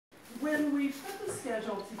when we put the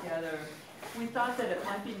schedule together, we thought that it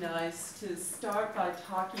might be nice to start by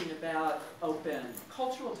talking about open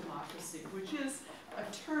cultural democracy, which is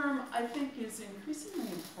a term I think is increasingly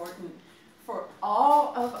important for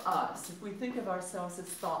all of us if we think of ourselves as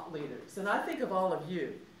thought leaders. And I think of all of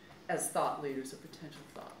you as thought leaders or potential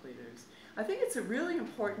thought leaders. I think it's really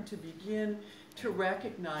important to begin to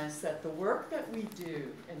recognize that the work that we do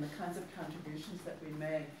and the kinds of contributions that we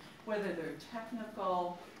make, whether they're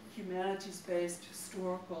technical, humanities-based,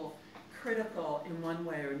 historical, critical in one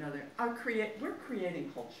way or another, we're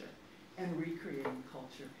creating culture and recreating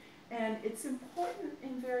culture. And it's important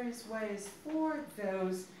in various ways for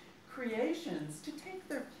those creations to take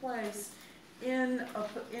their place in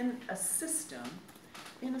a system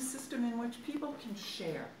in which people can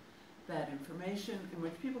share that information, in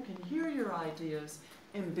which people can hear your ideas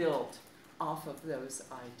and build off of those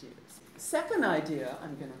ideas. Second idea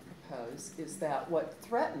I'm going to propose is that what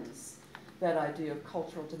threatens that idea of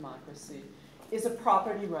cultural democracy is a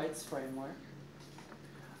property rights framework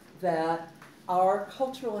that our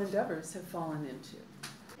cultural endeavors have fallen into.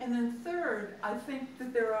 And then third, I think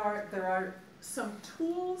that there are some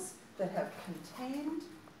tools that have contained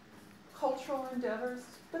cultural endeavors,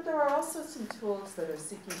 but there are also some tools that are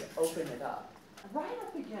seeking to open it up. Right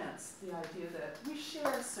up against the idea that we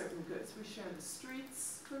share certain goods. We share the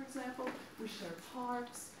streets, for example. We share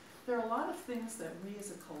parks. There are a lot of things that we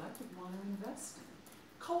as a collective want to invest in.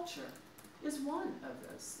 Culture is one of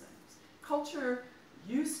those things. Culture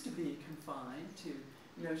used to be confined to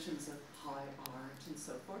notions of high art and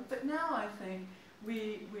so forth, but now I think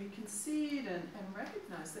we concede and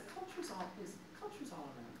recognize that culture's all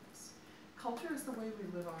around us. Culture is the way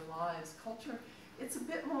we live our lives. Culture, it's a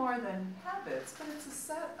bit more than habits, but it's a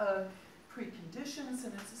set of preconditions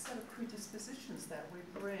and it's a set of predispositions that we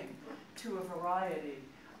bring to a variety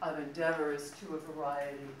of endeavors, to a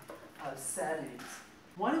variety of settings.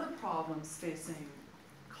 One of the problems facing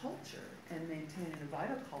culture and maintaining a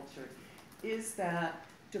vital culture is that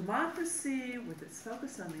democracy, with its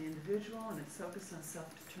focus on the individual and its focus on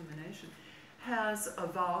self-determination, has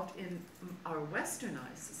evolved in our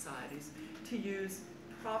westernized societies to use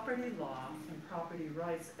property law and property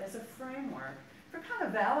rights as a framework for kind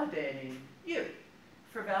of validating you,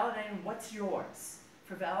 for validating what's yours,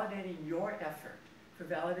 for validating your effort, for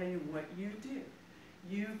validating what you do.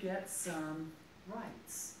 You get some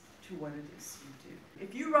rights to what it is you do.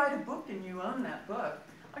 If you write a book and you own that book,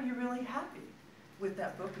 are you really happy with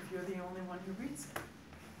that book if you're the only one who reads it?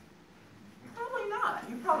 Probably not.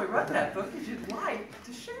 You probably wrote that book because you'd like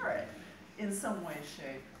to share it in some way,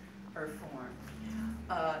 shape, or form.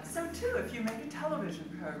 So too, if you make a television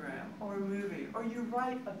program or a movie, or you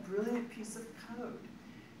write a brilliant piece of code,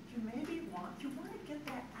 you maybe want to get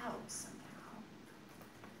that out somehow.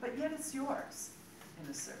 But yet it's yours in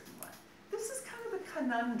a certain way. This is kind of the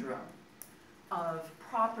conundrum of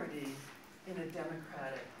property in a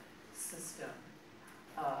democratic system.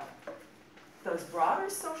 Those broader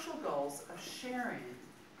social goals of sharing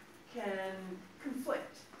can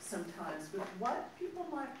conflict sometimes with what people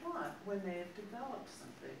might want when they have developed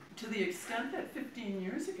something. To the extent that 15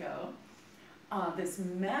 years ago, this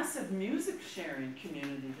massive music sharing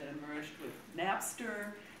community that emerged with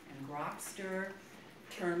Napster and Grokster,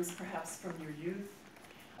 terms perhaps from your youth,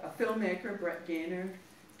 a filmmaker, Brett Gaynor,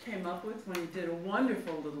 came up with when he did a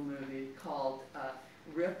wonderful little movie called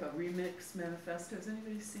RIP, a Remix Manifesto. Has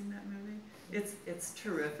anybody seen that movie? It's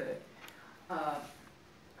terrific.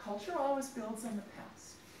 Culture always builds on the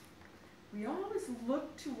past. We always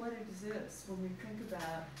look to what exists when we think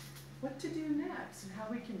about what to do next and how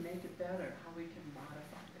we can make it better, how we can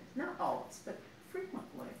modify things. Not always, but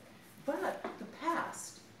frequently. But the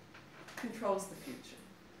past controls the future.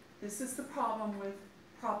 This is the problem with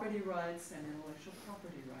property rights and intellectual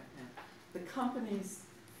property right now. The companies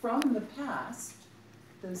from the past,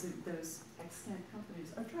 those extant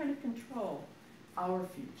companies, are trying to control our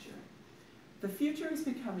future. The future is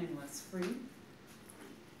becoming less free,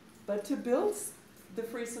 but to build the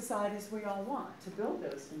free societies we all want, to build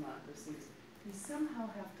those democracies, we somehow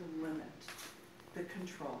have to limit the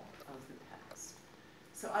control of the past.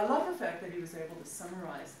 So I love the fact that he was able to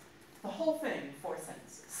summarize the whole thing in 4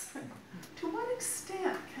 sentences. To what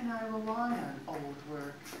extent can I rely on old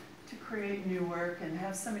work to create new work and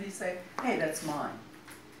have somebody say, hey, that's mine?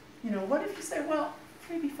 You know, what if you say, well,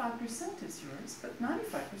 maybe 5% is yours, but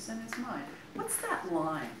 95% is mine? What's that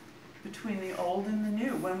line between the old and the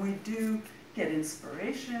new when we do get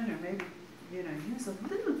inspiration or maybe, you know, use a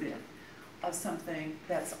little bit of something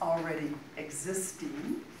that's already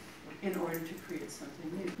existing in order to create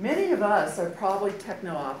something new? Many of us are probably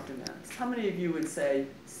techno-optimists. How many of you would say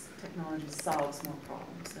technology solves more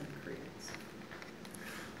problems than it creates?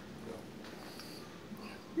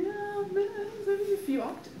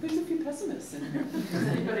 there's a few pessimists in here. Does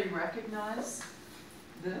anybody recognize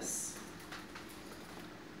this?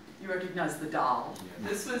 You recognize the doll. Yeah.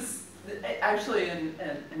 This was actually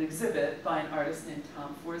an exhibit by an artist named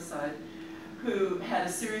Tom Forsyth, who had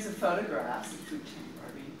a series of photographs of Food Chain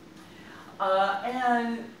Barbie.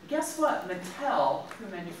 And guess what? Mattel, who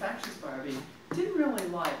manufactures Barbie, didn't really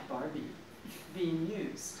like Barbie being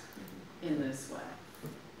used in this way.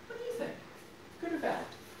 What do you think? Good or bad?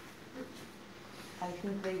 I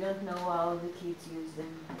think they don't know how the kids use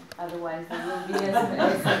them. Otherwise, they will be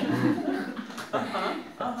as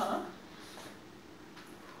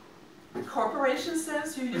The corporation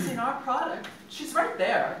says you're using our product. She's right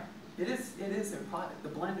there. It is their product. The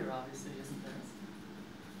blender obviously isn't theirs.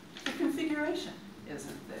 The configuration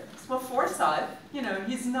isn't theirs. Well, Forsyth, you know,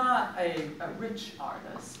 he's not a rich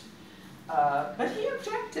artist, but he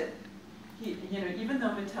objected. He, you know, even though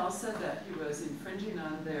Mattel said that he was infringing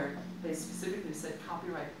on they specifically said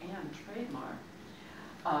copyright and trademark.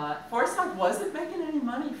 Forsyth wasn't making any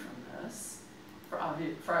money from this, for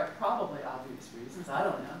probably obvious reasons, I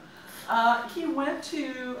don't know. He went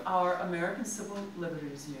to our American Civil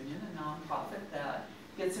Liberties Union, a nonprofit that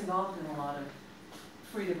gets involved in a lot of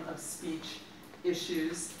freedom of speech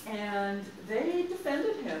issues, and they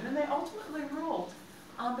defended him, and they ultimately ruled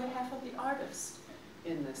on behalf of the artist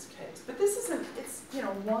in this case. But this isn't, it's, you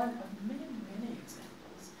know, one of many, many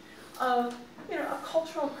examples of, you know, a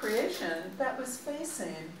cultural creation that was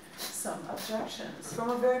facing some objections from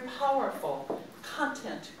a very powerful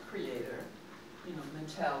content creator, you know,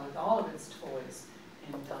 Mattel, with all of its toys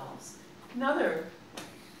and dolls. Another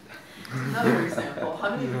example, how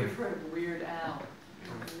many of you have heard of Weird Al?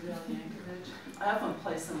 Weird Al Yankovic? I often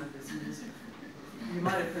play some of his music. You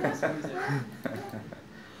might have heard his music.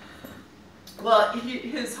 Well,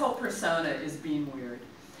 his whole persona is being weird.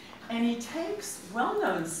 And he takes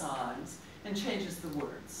well-known songs and changes the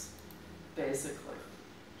words, basically.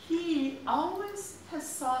 He always has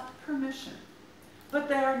sought permission, but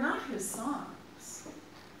they are not his songs,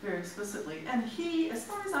 very explicitly. And he, as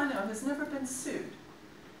far as I know, has never been sued,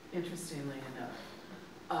 interestingly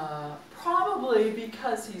enough. Probably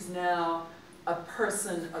because he's now a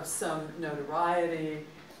person of some notoriety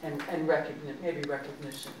and maybe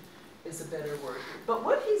recognition is a better word. But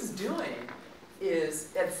what he's doing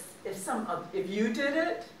is, if you did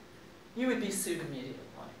it, you would be sued immediately.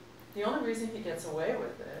 The only reason he gets away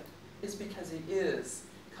with it is because he is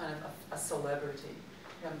kind of a celebrity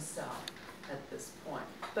himself at this point.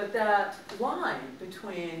 But that line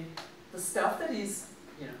between the stuff that he's,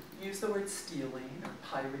 you know, use the word stealing or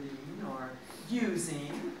pirating or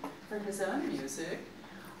using for his own music,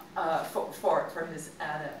 for his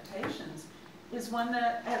adaptations, is one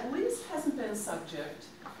that at least hasn't been subject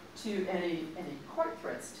to any court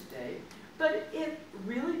threats to date, but it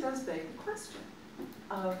really does beg the question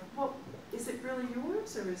of, well, is it really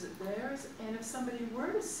yours or is it theirs? And if somebody were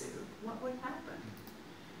to sue, what would happen?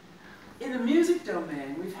 In the music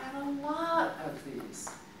domain, we've had a lot of these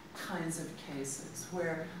kinds of cases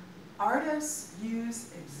where artists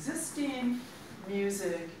use existing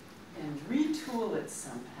music and retool it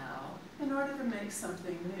somehow in order to make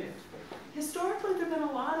something new. Historically, there have been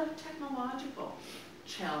a lot of technological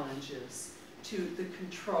challenges to the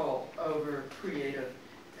control over creative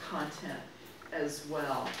content as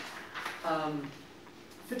well.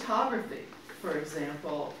 Photography, for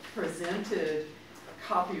example, presented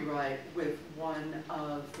copyright with one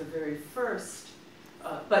of the very first,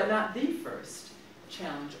 but not the first,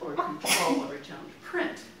 challenge or control over challenge.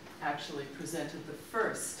 Print actually presented the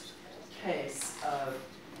first case of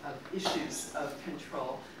issues of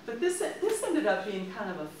control. But this ended up being kind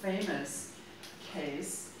of a famous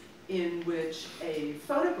case in which a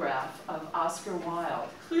photograph of Oscar Wilde,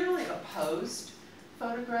 clearly a posed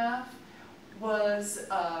photograph, was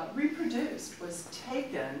reproduced, was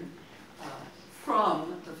taken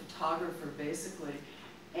from the photographer basically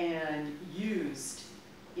and used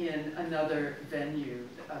in another venue.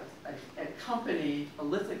 A company, a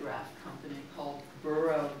lithograph company called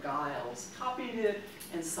Burrough Giles, copied it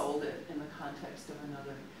and sold it in the context of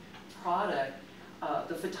another product.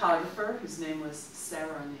 The photographer, whose name was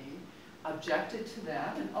Sharon, objected to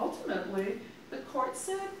that, and ultimately the court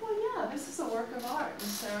said, well, yeah, this is a work of art, and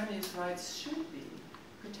Sharon's rights should be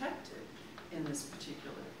protected in this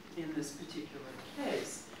particular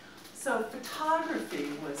case. So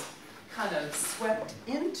photography was kind of swept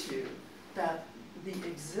into the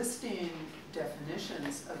existing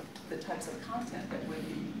definitions of the types of content that would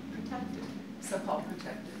be protected, so-called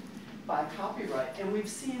protected by copyright. And we've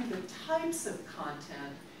seen the types of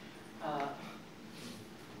content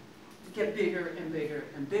get bigger and bigger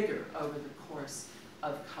and bigger over the course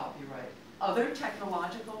of copyright other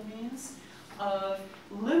technological means of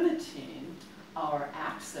limiting our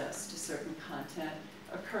access to certain content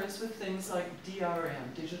occurs with things like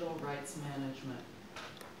DRM, digital rights management.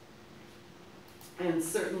 And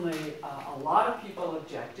certainly a lot of people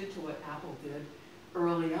objected to what Apple did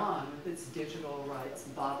early on with its digital rights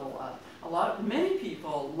bottle up. Many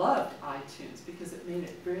people loved iTunes because it made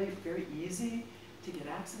it very, very easy to get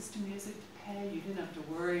access to music, to pay. You didn't have to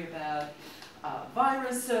worry about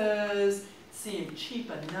viruses. It seemed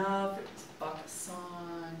cheap enough. It was $1 a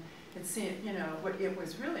song. It seemed, you know, it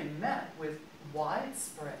was really met with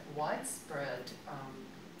widespread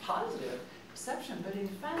positive reception. But in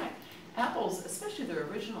fact, Apple's, especially their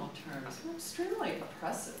original terms, were extremely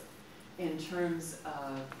oppressive in terms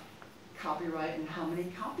of copyright and how many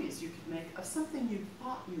copies you could make of something you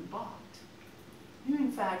thought you bought. You,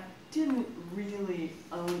 in fact, didn't really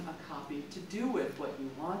own a copy to do with what you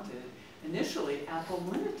wanted. Initially, Apple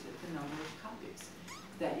limited the number of copies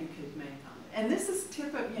that you could make on it. And this is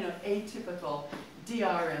atypical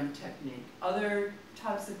DRM technique. Other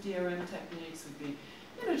types of DRM techniques would be,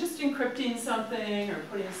 just encrypting something or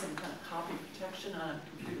putting some kind of copy protection on a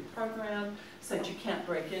computer program so that you can't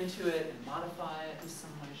break into it and modify it in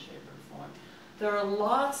some way, shape, or form. There are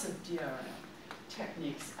lots of DRM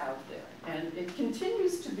techniques out there, and it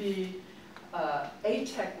continues to be a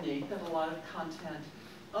technique that a lot of content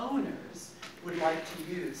owners would like to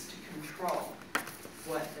use to control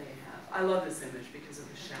what they have. I love this image because of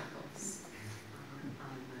the shackles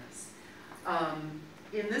on this.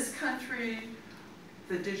 In this country,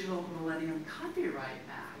 the Digital Millennium Copyright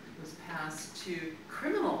Act was passed to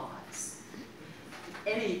criminalize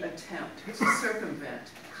any attempt to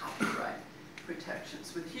circumvent copyright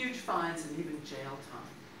protections, with huge fines and even jail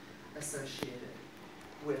time associated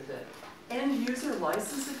with it. End-user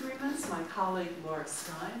license agreements, my colleague Laura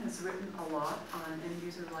Stein has written a lot on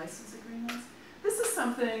end-user license agreements. This is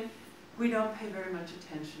something we don't pay very much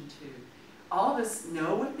attention to. All of us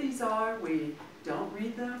know what these are. We don't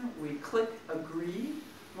read them. We click agree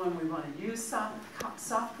when we want to use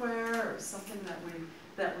software or something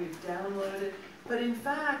that we've downloaded. But in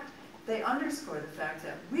fact, they underscore the fact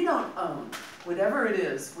that we don't own whatever it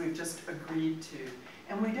is we've just agreed to.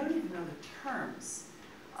 And we don't even know the terms,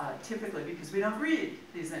 typically, because we don't read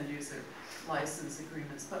these end-user license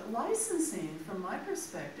agreements. But licensing, from my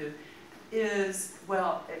perspective, is,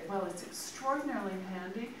 well, it's extraordinarily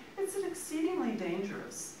handy. It's an exceedingly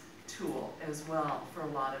dangerous tool as well for a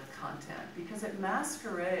lot of content because it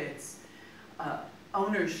masquerades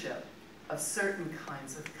ownership of certain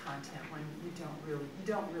kinds of content when you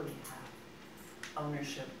don't really have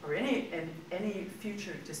ownership or any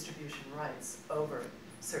future distribution rights over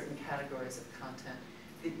certain categories of content.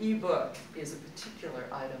 The e-book is a particular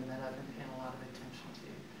item that I've been paying a lot of attention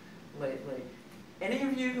to lately. Any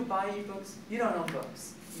of you who buy e-books, you don't own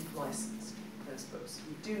books. You've licensed those books.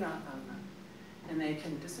 You do not own them. And they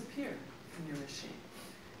can disappear from your machine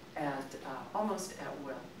almost at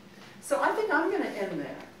will. So I think I'm going to end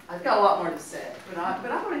there. I've got a lot more to say, but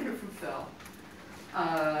I want to hear from Phil.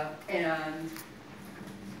 And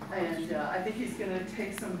I think he's going to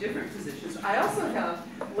take some different positions. I also have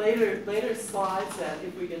later slides that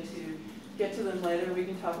if we get to them later, we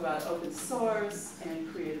can talk about open source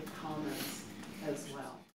and Creative Commons as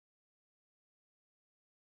well.